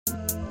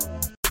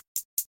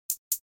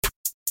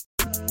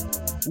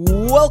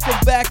Welcome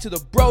back to the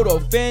Brodo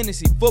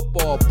Fantasy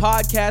Football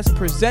Podcast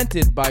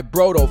presented by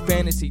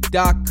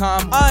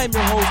BrodoFantasy.com. I'm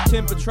your host,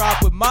 Tim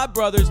Petrop, with my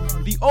brothers,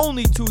 the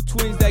only two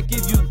twins that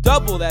give you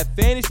double that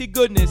fantasy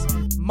goodness,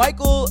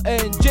 Michael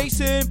and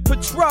Jason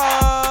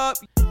Petrop.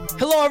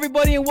 Hello,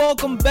 everybody, and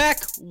welcome back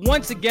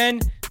once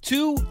again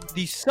to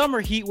the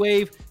summer heat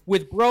wave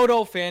with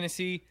Brodo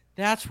Fantasy.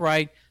 That's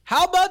right.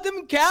 How about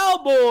them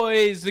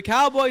Cowboys? The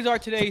Cowboys are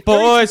today. The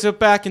boys are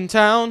back in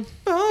town.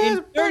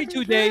 In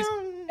 32 days.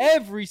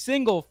 Every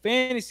single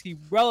fantasy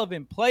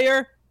relevant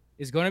player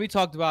is going to be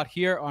talked about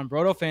here on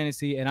Brodo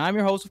Fantasy. And I'm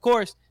your host, of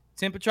course,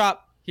 Tim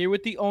Petrop, here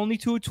with the only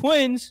two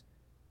twins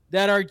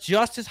that are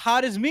just as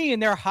hot as me in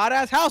their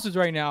hot-ass houses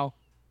right now,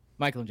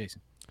 Michael and Jason.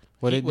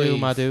 What it do,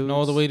 my dude?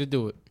 No other way to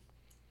do it.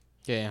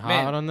 Getting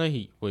hot on the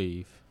heat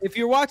wave. If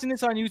you're watching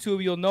this on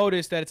YouTube, you'll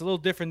notice that it's a little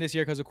different this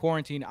year because of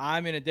quarantine.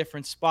 I'm in a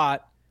different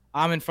spot.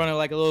 I'm in front of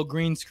like a little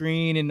green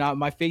screen, and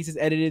my face is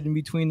edited in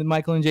between the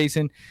Michael and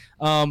Jason.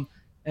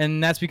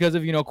 And that's because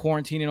of,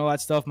 quarantine and all that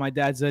stuff. My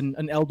dad's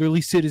an elderly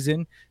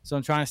citizen, so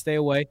I'm trying to stay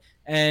away.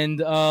 And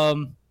I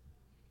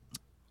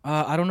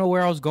don't know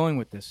where I was going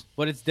with this,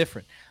 but it's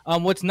different.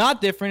 What's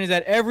not different is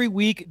that every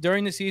week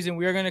during the season,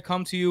 we are going to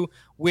come to you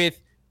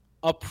with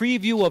a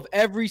preview of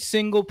every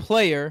single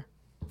player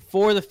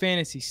for the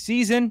fantasy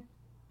season.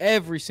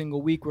 Every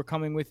single week, we're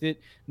coming with it,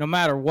 no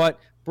matter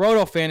what.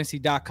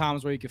 BrodoFantasy.com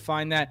is where you can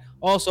find that.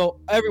 Also,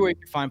 everywhere you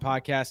can find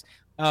podcasts.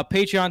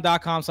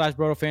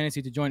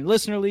 Patreon.com/BrodoFantasy to join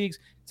listener leagues,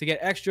 to get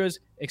extras,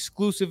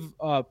 exclusive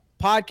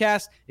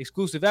podcasts,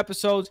 exclusive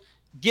episodes,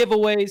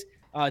 giveaways,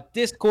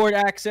 Discord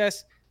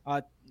access.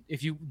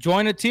 If you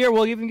join a tier,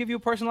 we'll even give you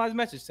a personalized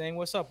message saying,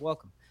 "What's up?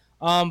 Welcome."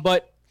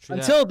 But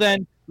until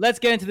then, let's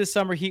get into this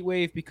summer heat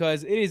wave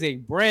because it is a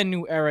brand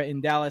new era in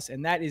Dallas,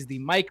 and that is the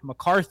Mike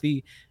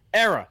McCarthy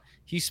era.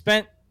 He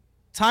spent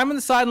time on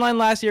the sideline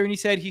last year, and he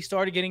said he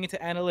started getting into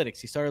analytics.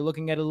 He started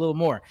looking at it a little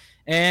more.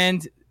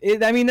 And,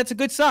 that's a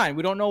good sign.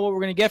 We don't know what we're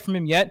going to get from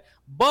him yet.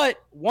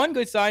 But one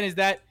good sign is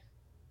that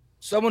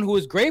someone who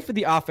was great for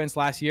the offense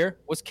last year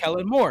was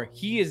Kellen Moore.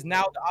 He is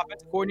now the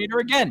offensive coordinator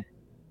again.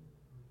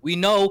 We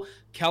know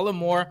Kellen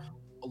Moore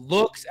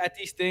looks at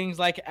these things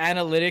like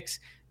analytics,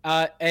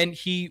 and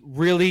he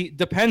really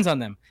depends on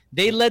them.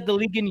 They led the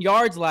league in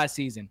yards last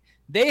season.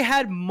 They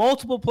had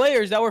multiple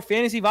players that were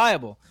fantasy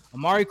viable.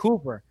 Amari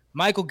Cooper,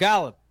 Michael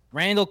Gallup,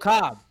 Randall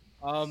Cobb,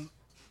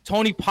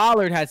 Tony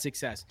Pollard had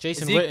success.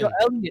 Jason Ezekiel Witten.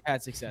 Elliott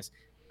had success.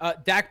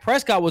 Dak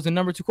Prescott was the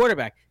number 2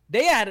 quarterback.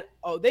 They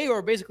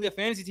were basically a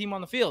fantasy team on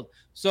the field.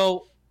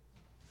 So,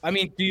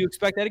 do you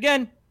expect that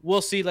again?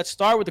 We'll see. Let's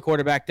start with the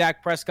quarterback,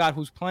 Dak Prescott,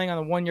 who's playing on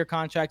a 1-year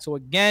contract. So,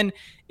 again,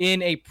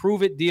 in a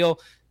prove-it deal.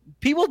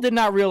 People did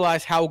not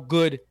realize how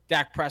good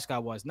Dak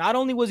Prescott was. Not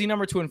only was he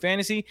number 2 in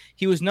fantasy,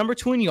 he was number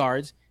 2 in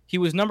yards. He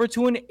was number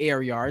 2 in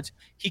air yards.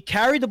 He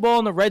carried the ball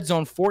in the red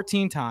zone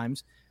 14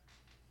 times.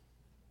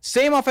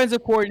 Same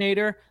offensive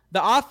coordinator.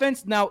 The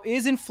offense now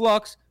is in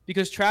flux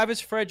because Travis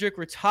Frederick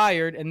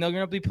retired, and they're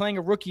going to be playing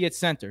a rookie at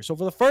center. So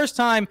for the first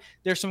time,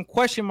 there's some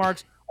question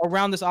marks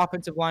around this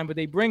offensive line, but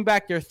they bring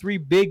back their 3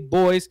 big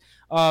boys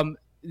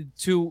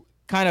to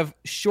kind of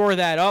shore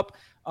that up.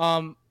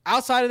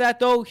 Outside of that,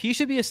 though, he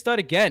should be a stud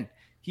again.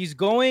 He's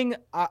going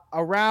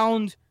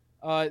around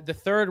the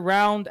 3rd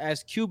round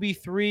as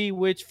QB3,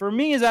 which for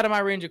me is out of my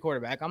range of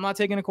quarterback. I'm not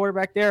taking a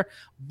quarterback there,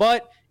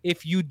 but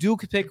if you do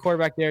take a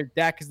quarterback there,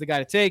 Dak is the guy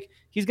to take.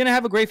 He's going to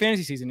have a great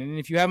fantasy season, and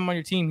if you have him on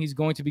your team, he's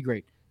going to be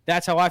great.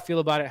 That's how I feel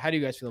about it. How do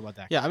you guys feel about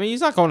that? Yeah,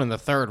 he's not going in the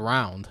 3rd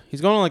round. He's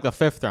going in like the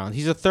 5th round.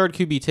 He's a 3rd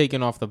QB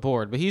taken off the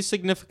board, but he's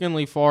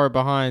significantly far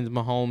behind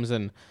Mahomes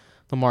and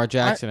Lamar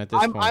Jackson at this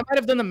point. I might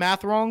have done the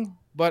math wrong,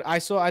 but I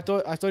thought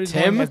he's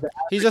Tim? going as the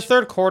He's a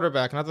 3rd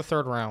quarterback, not the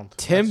 3rd round.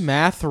 Tim,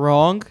 math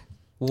wrong?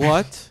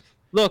 What?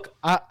 Look,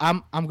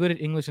 I'm good at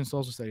English and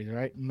social studies, all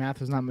right?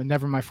 Math is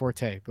never my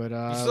forte, but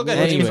You still get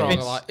Anyways. names wrong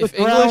a lot.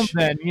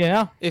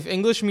 If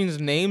English means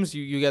names,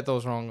 you get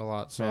those wrong a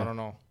lot. So Yeah. I don't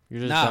know. You're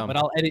just Nah, dumb. but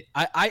I'll edit.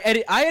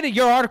 I edit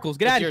your articles.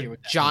 Get out of here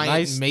with that. Giant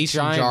Nice mason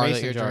giant jar mason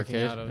that you're jar, drinking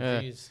kid. out of.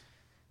 Yeah. Jeez.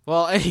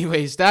 Well,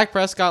 anyways, Dak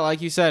Prescott,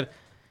 like you said,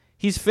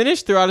 he's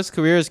finished throughout his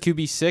career as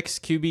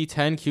QB6,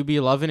 QB10,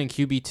 QB11, and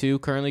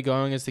QB2, currently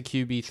going as the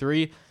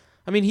QB3.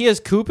 He has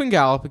Coop and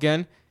Gallup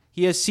again.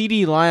 He has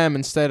CeeDee Lamb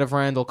instead of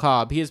Randall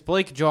Cobb. He has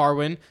Blake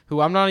Jarwin,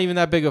 who I'm not even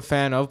that big a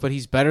fan of, but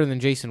he's better than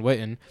Jason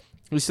Witten.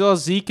 We still have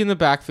Zeke in the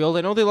backfield.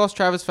 I know they lost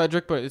Travis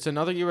Frederick, but it's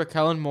another year with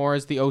Kellen Moore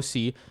as the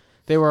OC.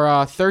 They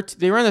were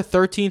they ran the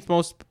 13th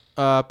most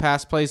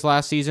pass plays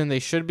last season. They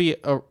should be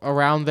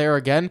around there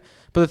again.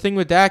 But the thing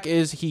with Dak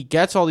is he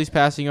gets all these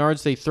passing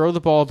yards. They throw the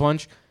ball a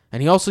bunch,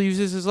 and he also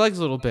uses his legs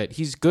a little bit.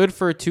 He's good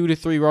for 2 to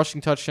 3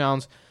 rushing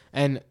touchdowns.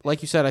 And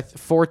like you said,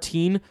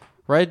 14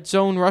 red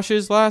zone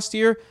rushes last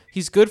year.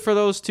 He's good for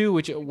those too,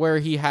 where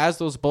he has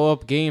those blow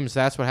up games.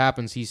 That's what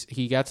happens.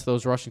 He gets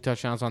those rushing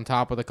touchdowns on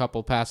top of a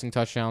couple passing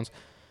touchdowns.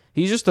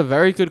 He's just a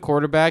very good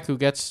quarterback who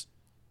gets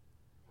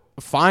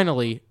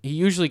finally, he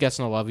usually gets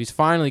no love. He's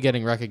finally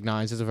getting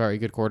recognized as a very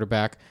good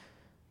quarterback.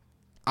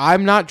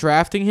 I'm not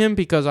drafting him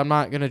because I'm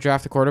not going to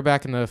draft a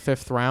quarterback in the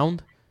 5th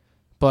round,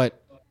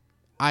 but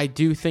I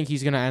do think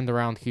he's going to end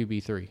around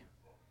QB3.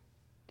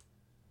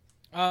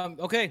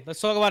 Okay,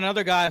 let's talk about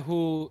another guy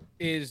who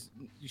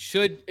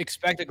should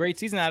expect a great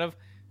season out of.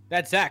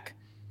 That's Zach.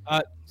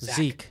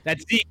 Zeke.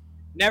 That's Zeke.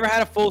 Never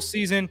had a full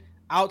season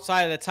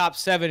outside of the top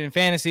 7 in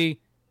fantasy.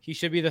 He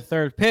should be the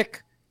 3rd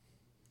pick.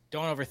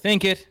 Don't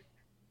overthink it.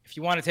 If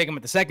you want to take him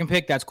at the 2nd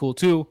pick, that's cool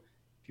too.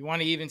 If you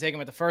want to even take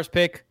him at the 1st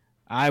pick,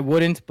 I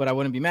wouldn't, but I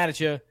wouldn't be mad at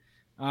you.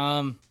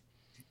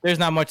 There's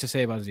not much to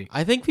say about Zeke.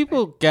 I think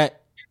people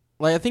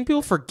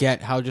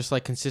forget how just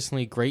like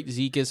consistently great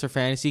Zeke is for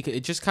fantasy.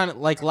 It just kind of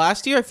like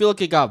last year, I feel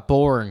like it got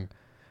boring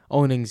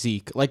owning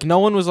Zeke. Like no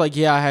one was like,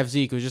 "Yeah, I have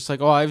Zeke." It was just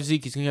like, "Oh, I have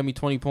Zeke. He's gonna get me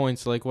 20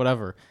 points." Like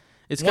whatever.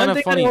 It's kind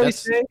of funny.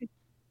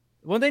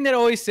 One thing that I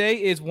always say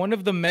is one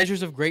of the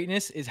measures of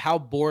greatness is how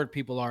bored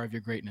people are of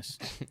your greatness.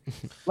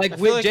 Like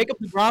with Jacob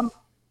deGrom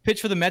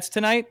pitch for the Mets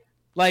tonight,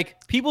 like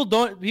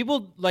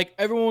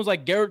everyone was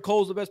like Garrett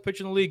Cole's the best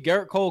pitcher in the league.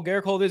 Garrett Cole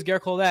this,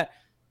 Garrett Cole that.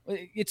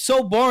 It's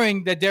so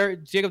boring that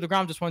Jacob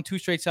deGrom just won 2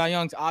 straight Cy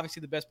Youngs,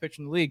 obviously the best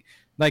pitcher in the league.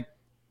 Like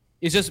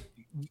it's just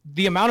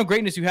the amount of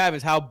greatness you have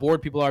is how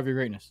bored people are of your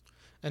greatness.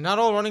 And not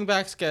all running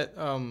backs get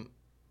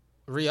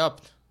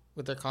re-upped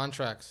with their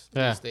contracts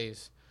these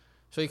days.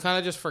 So you kind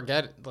of just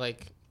forget,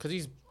 like, because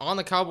he's on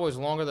the Cowboys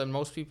longer than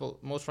most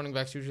running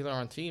backs usually are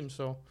on teams.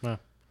 So, yeah.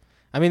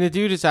 I mean, the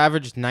dude has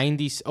averaged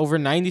over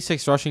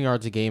 96 rushing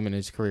yards a game in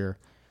his career,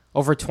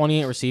 over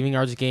 28 receiving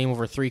yards a game,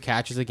 over 3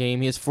 catches a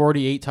game. He has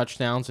 48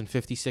 touchdowns in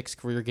 56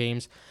 career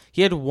games.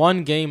 He had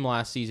 1 game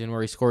last season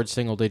where he scored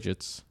single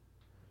digits.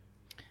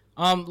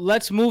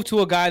 Let's move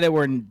to a guy that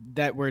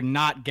we're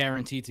not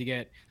guaranteed to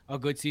get a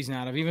good season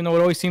out of, even though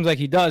it always seems like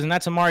he does, and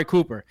that's Amari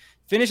Cooper.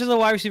 Finished as a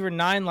wide receiver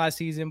 9 last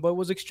season, but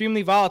was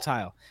extremely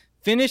volatile.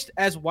 Finished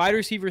as wide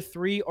receiver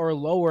 3 or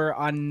lower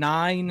on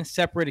 9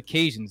 separate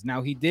occasions.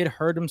 Now, he did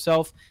hurt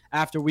himself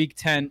after week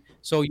 10,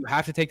 so you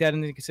have to take that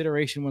into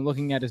consideration when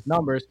looking at his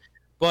numbers,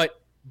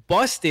 but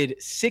busted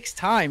 6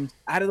 times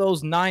out of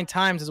those 9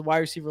 times as a wide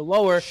receiver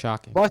lower.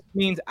 Shocking. Bust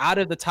means out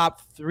of the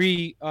top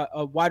 3,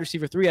 a wide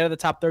receiver 3 out of the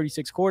top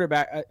 36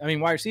 wide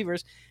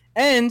receivers.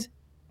 And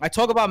I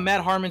talk about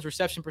Matt Harmon's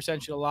reception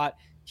percentage a lot.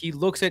 He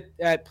looks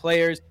at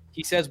players.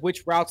 He says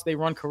which routes they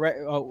run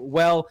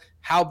well,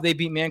 how they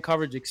beat man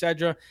coverage,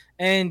 etc.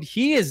 And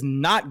he is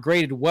not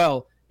graded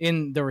well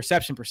in the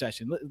reception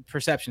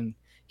perception.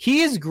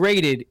 He is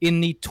graded in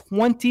the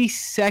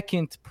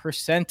 22nd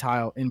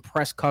percentile in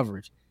press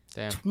coverage.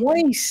 Damn.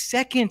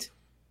 22nd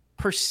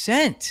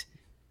percent.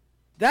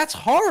 That's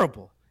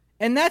horrible.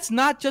 And that's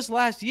not just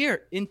last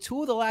year. In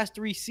 2 of the last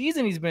 3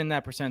 seasons, he's been in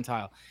that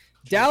percentile.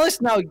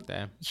 Dallas now,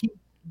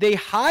 they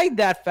hide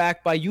that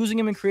fact by using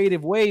him in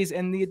creative ways,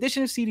 and the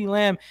addition of CeeDee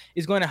Lamb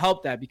is going to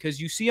help that because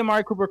you see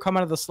Amari Cooper come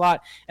out of the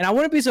slot, and I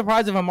wouldn't be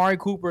surprised if Amari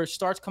Cooper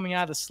starts coming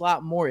out of the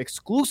slot more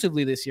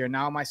exclusively this year.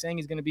 Now, am I saying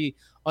he's going to be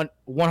a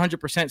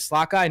 100%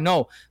 slot guy?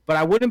 No, but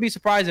I wouldn't be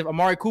surprised if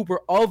Amari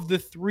Cooper, of the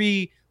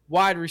 3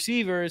 wide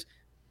receivers,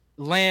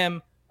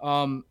 Lamb,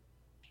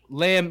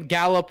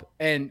 Gallup,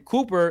 and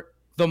Cooper,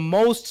 the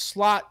most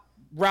slot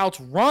routes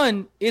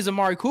run is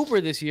Amari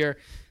Cooper this year.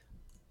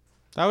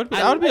 That would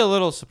be a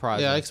little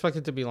surprising. Yeah, I expect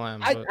it to be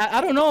Lamb. I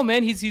don't know,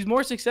 man. He's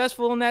more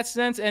successful in that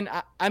sense, and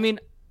I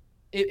mean,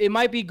 it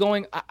might be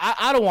going.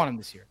 I don't want him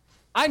this year.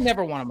 I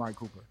never want Amari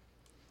Cooper.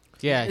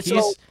 Yeah,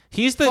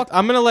 he's the.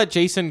 I'm gonna let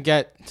Jason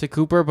get to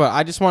Cooper, but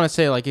I just want to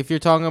say, like, if you're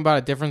talking about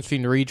a difference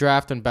between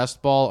redraft and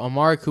best ball,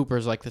 Amari Cooper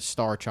is like the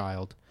star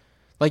child.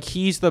 Like,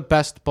 he's the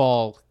best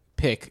ball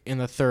pick in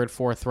the 3rd,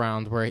 4th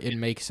round where it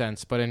makes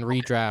sense, but in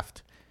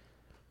redraft,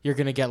 you're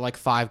going to get like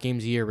 5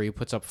 games a year where he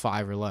puts up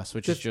 5 or less,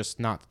 which is just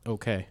not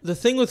okay. The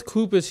thing with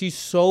Coop is he's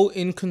so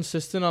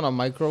inconsistent on a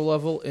micro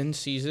level in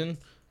season,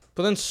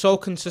 but then so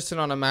consistent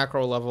on a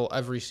macro level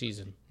every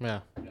season. Yeah.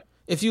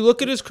 If you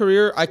look at his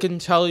career, I can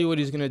tell you what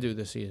he's going to do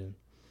this season.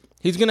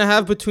 He's going to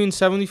have between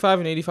 75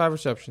 and 85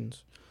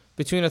 receptions,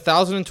 between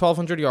 1,000 and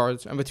 1,200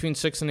 yards, and between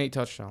 6 and 8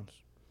 touchdowns.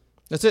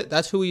 That's it.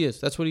 That's who he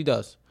is. That's what he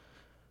does.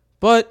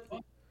 But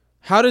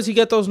how does he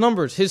get those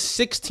numbers? His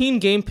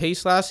 16-game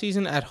pace last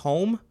season at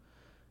home,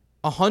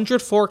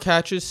 104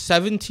 catches,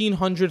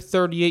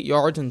 1,738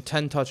 yards, and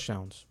 10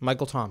 touchdowns.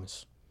 Michael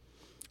Thomas.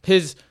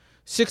 His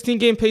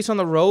 16-game pace on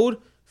the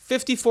road,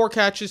 54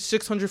 catches,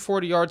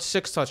 640 yards,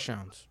 6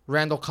 touchdowns.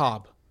 Randall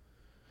Cobb.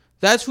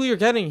 That's who you're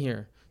getting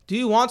here. Do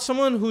you want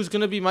someone who's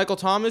going to be Michael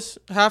Thomas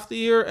half the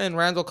year and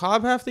Randall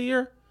Cobb half the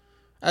year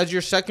as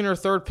your 2nd or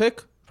 3rd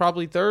pick?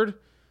 Probably 3rd.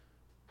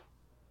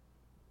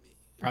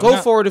 Go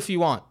for it if you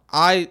want.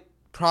 I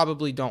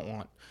probably don't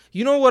want.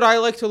 You know what I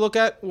like to look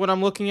at when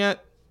I'm looking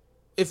at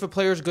if a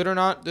player's good or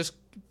not? This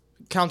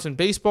counts in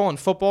baseball and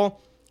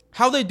football.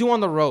 How they do on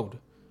the road.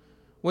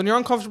 When you're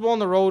uncomfortable on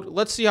the road,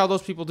 let's see how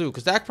those people do.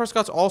 Because Dak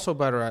Prescott's also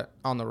better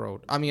on the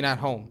road. I mean, at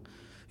home.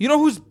 You know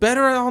who's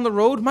better on the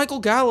road? Michael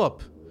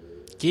Gallup.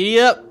 Giddy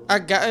up.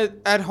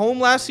 At home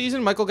last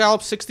season, Michael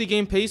Gallup's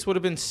 60-game pace would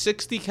have been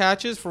 60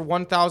 catches for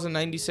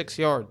 1,096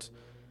 yards.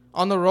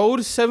 On the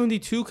road,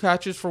 72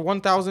 catches for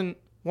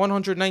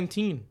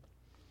 1,119.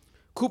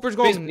 Cooper's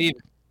going... Basically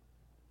even.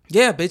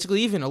 Yeah,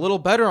 basically even. A little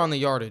better on the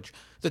yardage.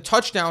 The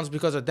touchdowns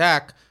because of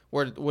Dak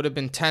would have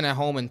been 10 at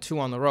home and 2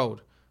 on the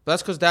road. But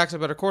that's because Dak's a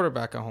better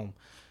quarterback at home.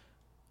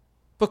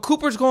 But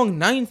Cooper's going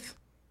 9th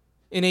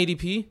in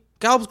ADP.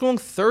 Gallup's going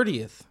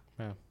 30th.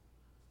 Yeah.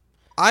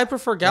 I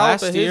prefer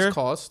Gallup Last at year, his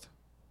cost.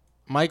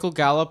 Michael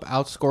Gallup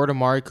outscored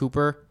Amari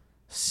Cooper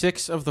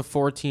 6 of the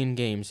 14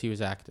 games he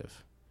was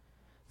active.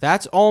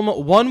 That's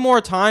almost one more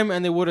time,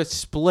 and they would have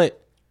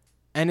split.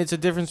 And it's a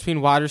difference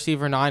between wide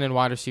receiver 9 and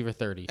wide receiver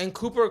 30. And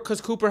Cooper,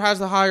 because Cooper has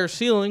the higher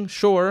ceiling,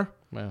 sure.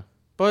 Yeah.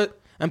 But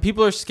And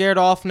people are scared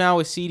off now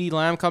with CeeDee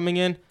Lamb coming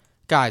in.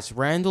 Guys,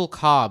 Randall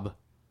Cobb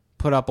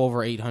put up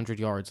over 800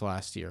 yards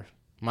last year.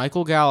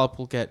 Michael Gallup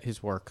will get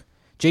his work.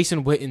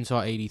 Jason Witten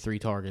saw 83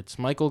 targets.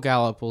 Michael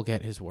Gallup will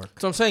get his work.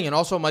 that's what I'm saying. And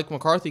also Mike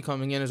McCarthy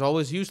coming in has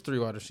always used 3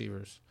 wide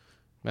receivers,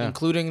 Yeah.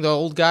 including the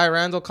old guy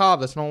Randall Cobb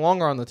that's no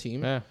longer on the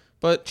team. Yeah.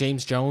 But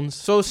James Jones.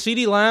 so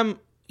CeeDee Lamb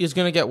is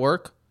going to get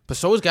work, but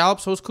so is Gallup,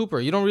 so is Cooper.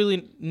 You don't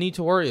really need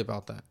to worry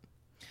about that.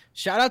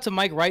 Shout out to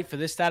Mike Wright for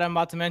this stat I'm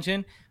about to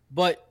mention.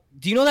 But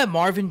do you know that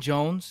Marvin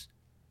Jones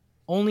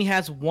only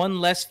has one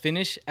less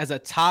finish as a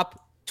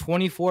top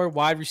 24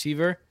 wide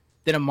receiver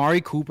than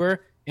Amari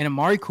Cooper? And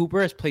Amari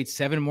Cooper has played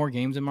 7 more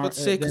games than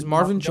Let's say because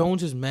Marvin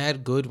Jones is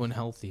mad good when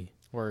healthy,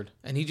 Word.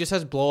 and he just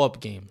has blow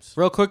up games.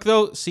 Real quick,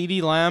 though,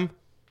 CeeDee Lamb,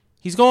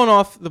 he's going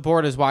off the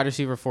board as wide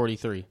receiver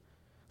 43.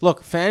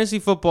 Look, fantasy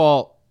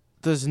football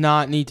does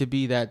not need to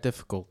be that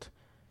difficult.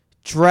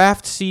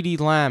 Draft CeeDee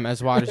Lamb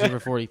as wide receiver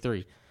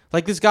 43.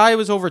 Like, this guy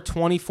was over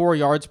 24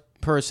 yards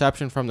per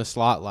reception from the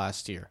slot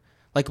last year.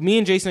 Like, me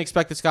and Jason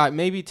expect this guy.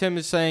 Maybe Tim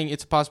is saying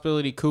it's a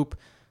possibility Coop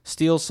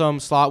steals some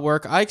slot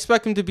work. I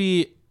expect him to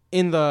be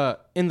in the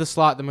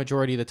slot the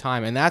majority of the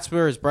time, and that's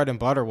where his bread and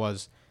butter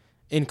was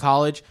in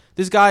college.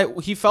 This guy,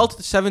 he fell to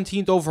the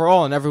 17th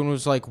overall, and everyone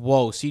was like,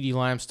 whoa, CeeDee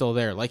Lamb's still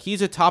there. Like,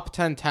 he's a top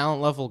 10 talent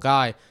level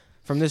guy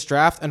from this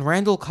draft, and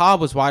Randall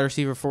Cobb was wide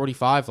receiver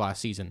 45 last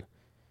season.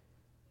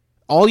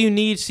 All you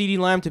need CeeDee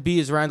Lamb to be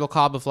is Randall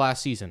Cobb of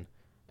last season,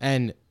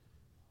 and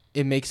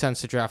it makes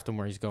sense to draft him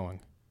where he's going.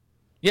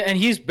 Yeah, and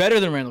he's better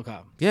than Randall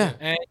Cobb. Yeah.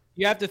 And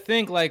you have to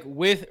think, like,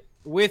 with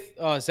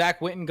Zach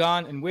Witten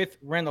gone and with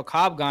Randall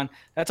Cobb gone,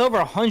 that's over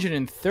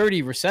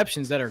 130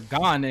 receptions that are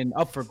gone and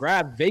up for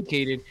grabs,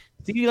 vacated.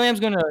 CeeDee Lamb's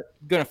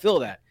gonna fill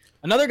that.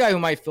 Another guy who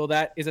might fill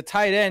that is a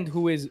tight end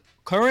who is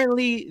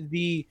currently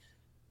the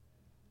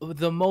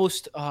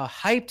most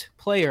hyped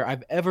player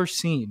I've ever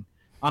seen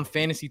on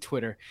fantasy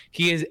Twitter.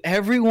 He is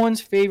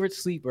everyone's favorite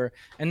sleeper,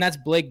 and that's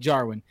Blake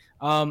Jarwin.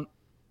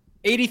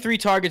 83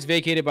 targets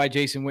vacated by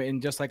Jason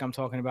Witten, just like I'm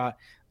talking about.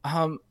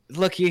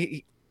 Look,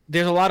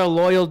 there's a lot of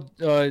loyal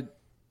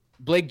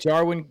Blake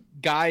Jarwin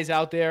guys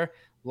out there,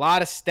 a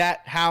lot of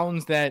stat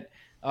hounds that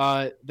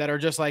are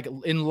just like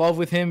in love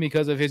with him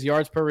because of his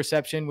yards per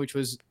reception, which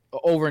was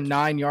over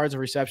 9 yards of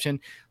reception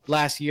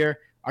last year.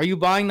 Are you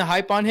buying the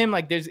hype on him?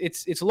 Like,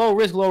 it's low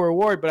risk, low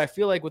reward, but I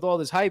feel like with all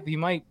this hype, the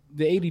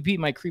ADP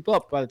might creep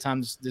up by the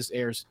time this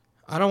airs.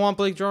 I don't want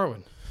Blake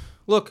Jarwin.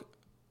 Look,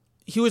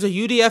 he was a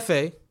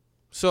UDFA,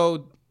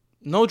 so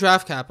no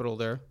draft capital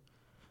there.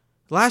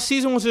 Last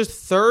season was his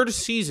 3rd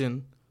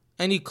season,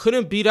 and he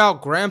couldn't beat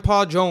out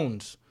Grandpa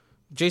Jones.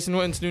 Jason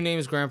Witten's new name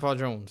is Grandpa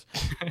Jones.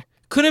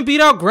 Couldn't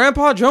beat out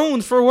Grandpa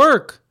Jones for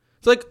work.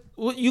 It's like,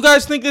 you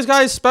guys think this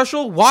guy is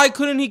special? Why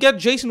couldn't he get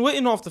Jason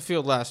Witten off the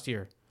field last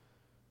year?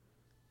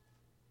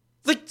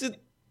 Like,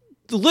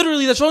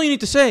 literally, that's all you need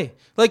to say.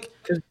 Like,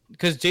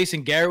 because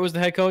Jason Garrett was the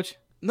head coach?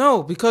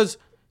 No, because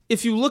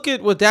if you look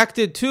at what Dak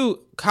did too,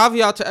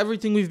 caveat to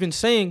everything we've been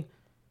saying,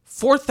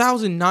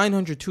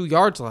 4,902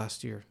 yards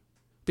last year.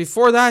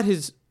 Before that,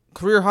 his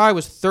career high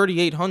was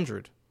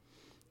 3,800.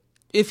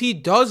 If he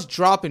does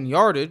drop in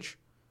yardage,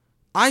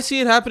 I see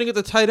it happening at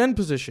the tight end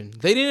position.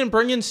 They didn't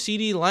bring in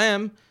CeeDee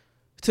Lamb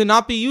to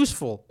not be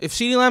useful. If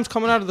CeeDee Lamb's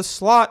coming out of the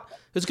slot,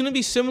 there's going to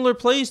be similar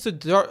plays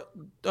to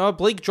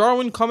Blake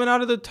Jarwin coming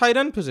out of the tight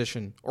end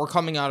position or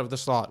coming out of the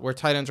slot, where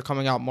tight ends are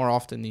coming out more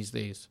often these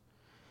days.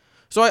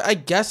 So I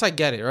guess I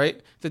get it,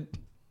 right? The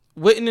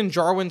Witten and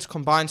Jarwin's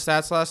combined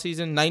stats last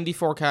season,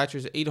 94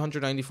 catches,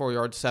 894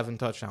 yards, 7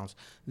 touchdowns.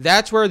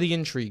 That's where the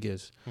intrigue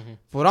is. Mm-hmm.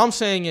 What I'm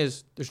saying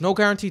is there's no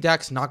guarantee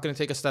Dak's not going to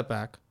take a step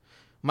back.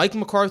 Mike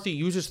McCarthy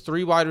uses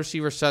 3 wide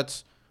receiver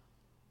sets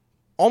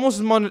almost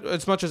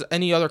as much as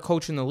any other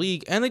coach in the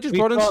league, and they just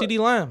brought in CeeDee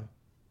Lamb.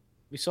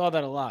 We saw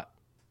that a lot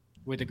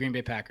with the Green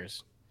Bay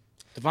Packers.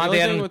 Devontae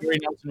Adams, Gary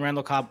Nelson,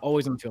 Randall Cobb,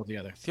 always on the field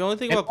together. The only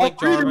thing about Blake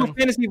Jarwin was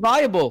fantasy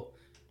viable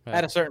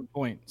at a certain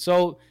point.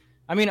 So,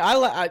 I mean,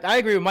 I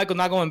agree with Michael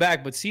not going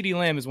back, but CeeDee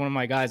Lamb is one of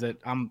my guys that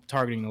I'm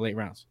targeting in the late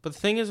rounds. But the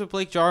thing is with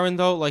Blake Jarwin,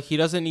 though, like, he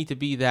doesn't need to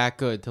be that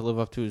good to live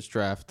up to his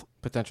draft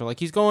potential. Like,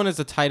 he's going as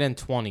a tight end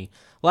 20.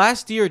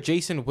 Last year,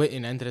 Jason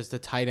Witten ended as the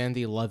tight end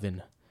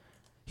 11.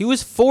 He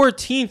was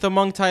 14th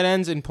among tight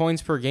ends in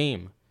points per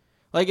game.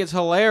 Like, it's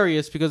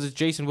hilarious because it's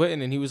Jason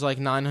Witten and he was like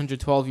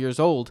 912 years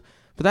old.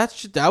 But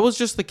that was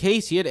just the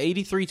case. He had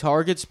 83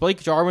 targets.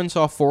 Blake Jarwin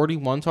saw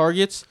 41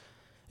 targets.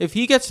 If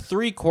he gets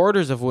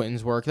 3/4 of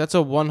Witten's work, that's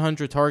a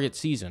 100 target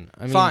season.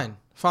 I mean,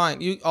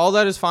 fine. All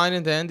that is fine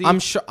and dandy. I'm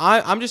sure.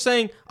 I'm just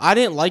saying I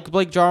didn't like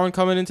Blake Jarwin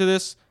coming into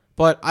this,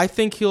 but I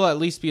think he'll at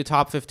least be a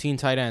top 15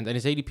 tight end, and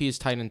his ADP is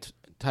tight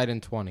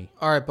end 20.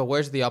 All right, but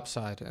where's the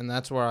upside? And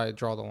that's where I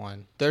draw the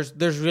line.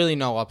 There's really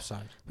no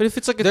upside. But if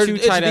it's like a It's two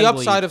tight end the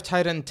upside league, of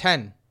tight end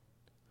 10.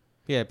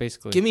 yeah,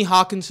 basically. Give me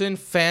Hawkinson,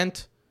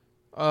 Fant,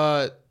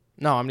 no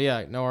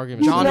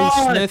argument. Johnny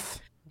Ebron.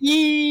 Smith.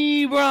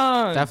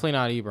 Ebron. Definitely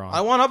not Ebron.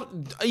 I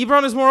want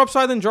Ebron is more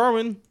upside than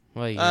Jarwin.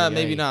 Well,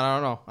 Maybe not. I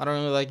don't know. I don't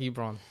really like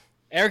Ebron.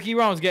 Eric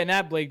Ebron was getting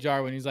at Blake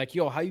Jarwin. He's like,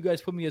 yo, how you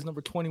guys put me as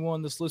number 21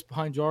 on this list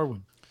behind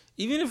Jarwin?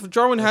 Even if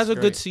Jarwin has a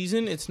That's good great.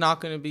 season, it's not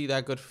going to be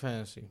that good for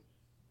fantasy.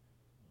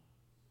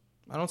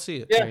 I don't see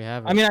it. Yeah, There you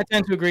have it. I mean, I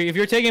tend to agree. If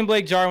you're taking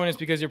Blake Jarwin, it's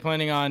because you're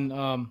planning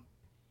on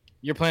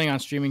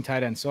streaming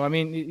tight ends. So I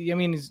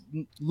mean, he's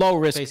low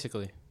risk,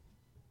 Basically.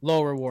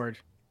 low reward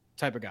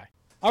type of guy.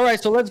 All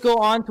right, so let's go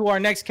on to our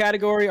next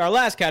category, our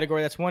last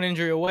category. That's one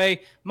injury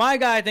away. My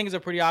guy, I think, is a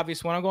pretty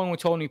obvious one. I'm going with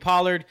Tony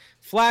Pollard.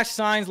 Flash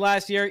signs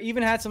last year,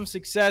 even had some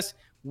success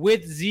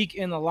with Zeke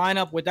in the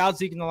lineup. Without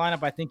Zeke in the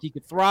lineup, I think he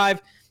could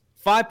thrive.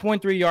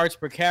 5.3 yards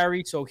per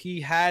carry, so he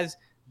has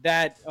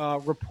that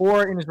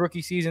rapport in his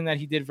rookie season that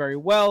he did very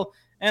well.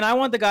 And I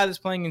want the guy that's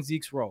playing in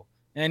Zeke's role.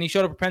 And he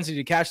showed a propensity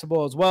to catch the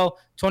ball as well.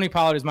 Tony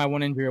Pollard is my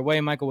one injury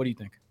away. Michael, what do you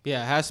think?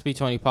 Yeah, it has to be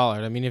Tony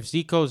Pollard. I mean, if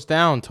Zeke goes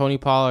down, Tony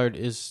Pollard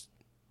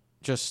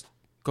just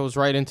goes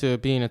right into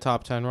being a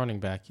top 10 running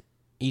back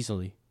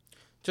easily.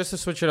 Just to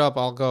switch it up,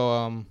 I'll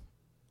go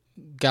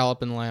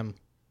Gallup and Lamb.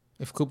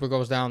 If Cooper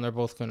goes down, they're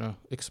both going to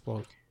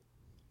explode.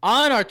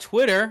 On our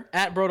Twitter,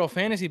 at Broto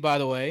Fantasy, by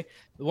the way,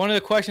 one of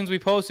the questions we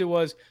posted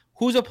was,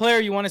 who's a player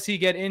you want to see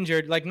get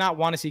injured? Like, not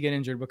want to see get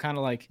injured, but kind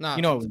of like,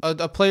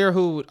 a player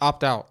who would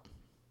opt out.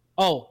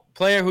 Oh,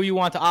 player who you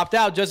want to opt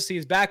out just to see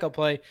his backup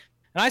play.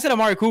 And I said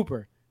Amari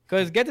Cooper.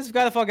 Because get this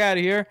guy the fuck out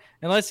of here,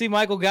 and let's see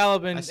Michael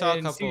Gallup and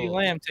CeeDee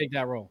Lamb take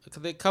that role.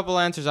 A couple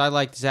answers I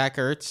liked. Zach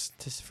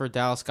Ertz for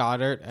Dallas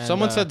Goedert. And,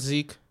 Someone said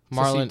Zeke.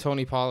 Marlon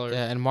Tony Pollard.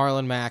 Yeah, and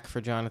Marlon Mack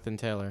for Jonathan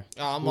Taylor.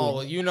 I'm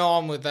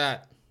I'm with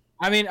that.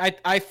 I mean,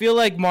 I feel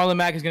like Marlon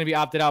Mack is going to be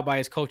opted out by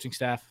his coaching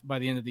staff by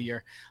the end of the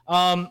year.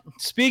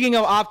 Speaking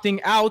of opting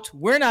out,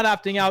 we're not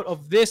opting out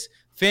of this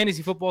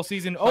fantasy football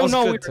season. Oh,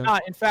 no, we're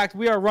not. In fact,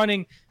 we are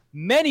running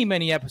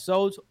many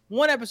episodes,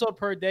 one episode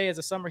per day as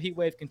the summer heat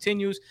wave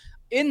continues.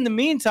 In the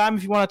meantime,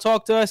 if you want to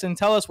talk to us and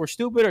tell us we're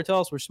stupid or tell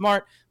us we're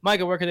smart,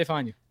 Micah, where can they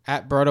find you?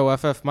 At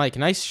BrotoFF Mike.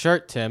 Nice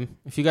shirt, Tim.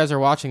 If you guys are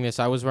watching this,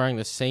 I was wearing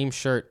the same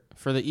shirt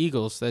for the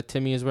Eagles that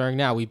Timmy is wearing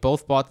now. We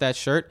both bought that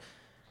shirt,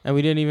 and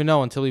we didn't even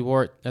know until we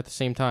wore it at the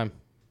same time.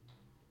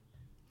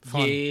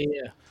 Fun.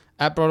 Yeah.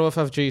 At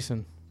BrotoFF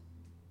Jason.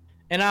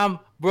 And I'm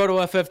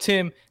BrotoFF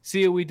Tim.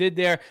 See what we did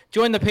there.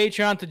 Join the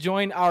Patreon to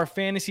join our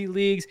fantasy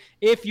leagues.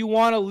 If you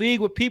want a league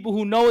with people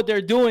who know what they're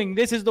doing,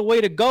 this is the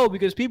way to go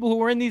because people who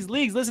are in these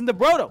leagues listen to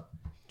Broto.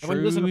 And when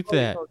you listen to Broto,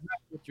 you know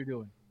exactly what you're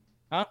doing.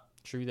 Huh?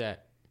 True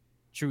that.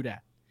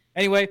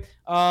 Anyway,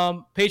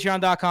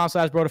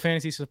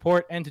 patreon.com/BrotoFantasy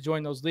support and to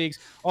join those leagues.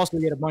 Also,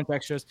 you get a bunch of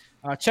extras.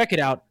 Check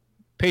it out.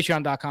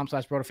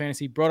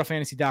 Patreon.com/BrotoFantasy,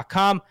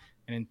 BrotoFantasy.com.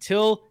 And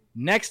until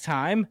next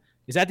time,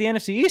 is that the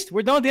NFC East?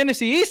 We're done with the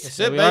NFC East. That's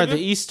it, We are. baby.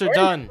 The East are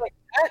done.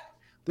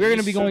 We're going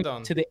to be going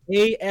to the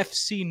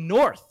AFC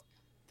North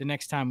the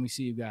next time we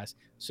see you guys.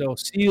 So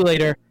see you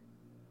later.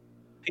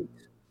 Peace.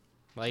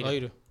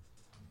 Later.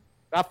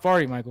 Stop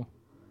farting, Michael.